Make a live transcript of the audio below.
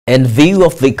In view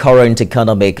of the current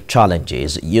economic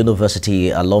challenges, university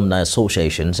alumni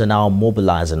associations are now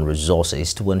mobilizing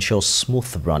resources to ensure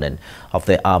smooth running of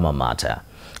the Alma Mata.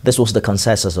 This was the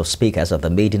consensus of speakers at the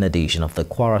maiden edition of the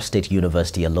Kwara State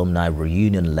University Alumni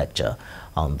Reunion Lecture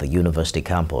on the university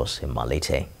campus in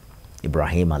Malete.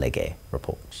 Ibrahim Alege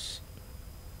reports.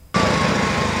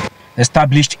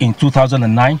 Established in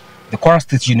 2009, the Kwara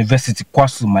State University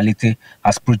Kwasu Malete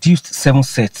has produced 7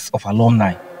 sets of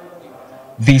alumni.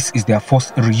 This is their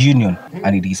first reunion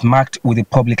and it is marked with a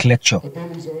public lecture.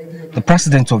 The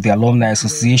president of the Alumni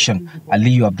Association,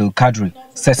 Aliyu Abdul Kadri,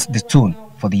 sets the tone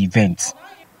for the event.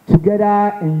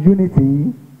 Together in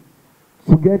unity,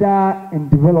 together in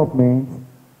development,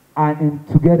 and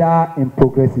together in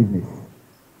progressiveness.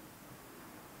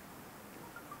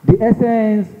 The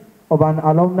essence of an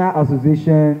alumni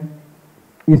association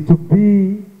is to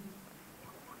be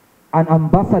an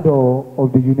ambassador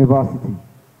of the university.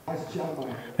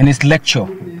 In his lecture,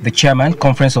 the chairman,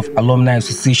 Conference of Alumni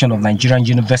Association of Nigerian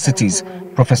Universities,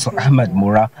 Professor Ahmed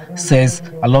Mora, says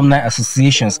alumni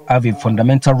associations have a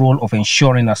fundamental role of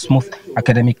ensuring a smooth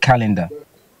academic calendar.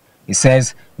 He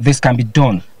says this can be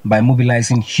done by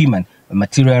mobilizing human and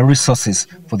material resources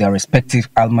for their respective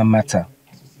alma mater.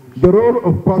 The role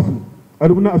of PASU,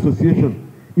 Alumni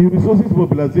Association, in resources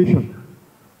mobilization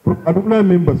from alumni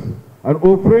members and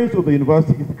all friends of the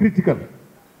university is critical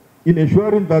in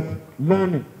ensuring that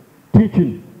learning,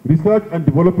 teaching, research and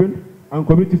development and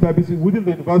community services within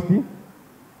the university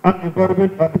and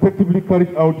environment are effectively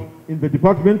carried out in the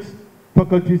departments,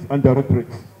 faculties and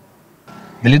directorates.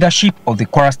 The leadership of the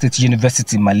Kwara State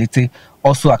University Malete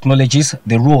also acknowledges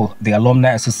the role the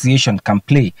Alumni Association can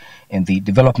play in the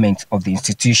development of the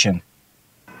institution.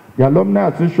 The Alumni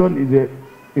Association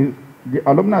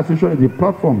is a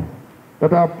platform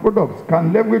that our products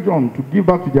can leverage on to give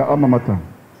back to their alma mater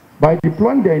by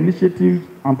deploying their initiatives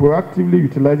and proactively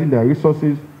utilizing their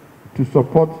resources to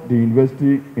support the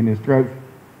university in its strive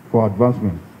for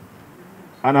advancement.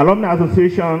 An alumni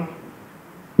association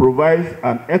provides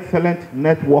an excellent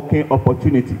networking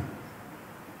opportunity.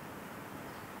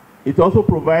 It also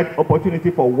provides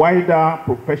opportunity for wider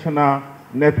professional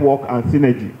network and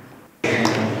synergy.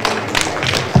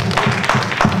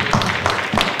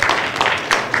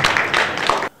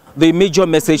 The major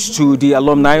message to the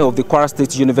alumni of the Kwara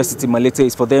State University Malete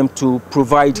is for them to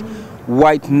provide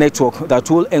wide network that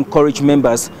will encourage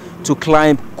members to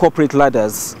climb corporate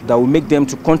ladders that will make them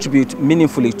to contribute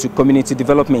meaningfully to community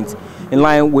development in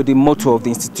line with the motto of the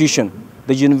institution,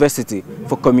 the University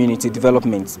for Community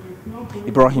Development.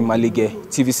 Ibrahim Alege,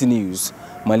 TVC News,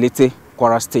 Malete,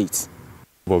 Kwara State.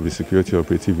 The security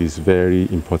operative is very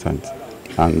important,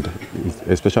 and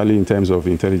especially in terms of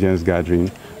intelligence gathering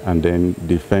and then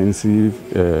defensive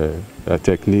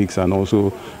techniques and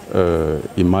also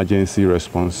emergency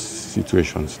response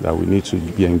situations that we need to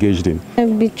be engaged in.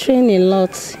 We train a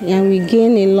lot and we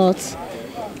gain a lot,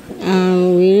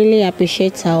 and we really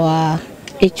appreciate our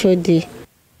HOD.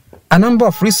 A number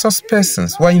of resource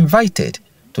persons were invited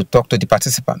to talk to the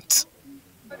participants.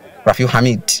 Rafiu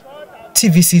Hamid,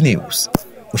 TVC News,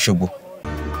 Osogbo.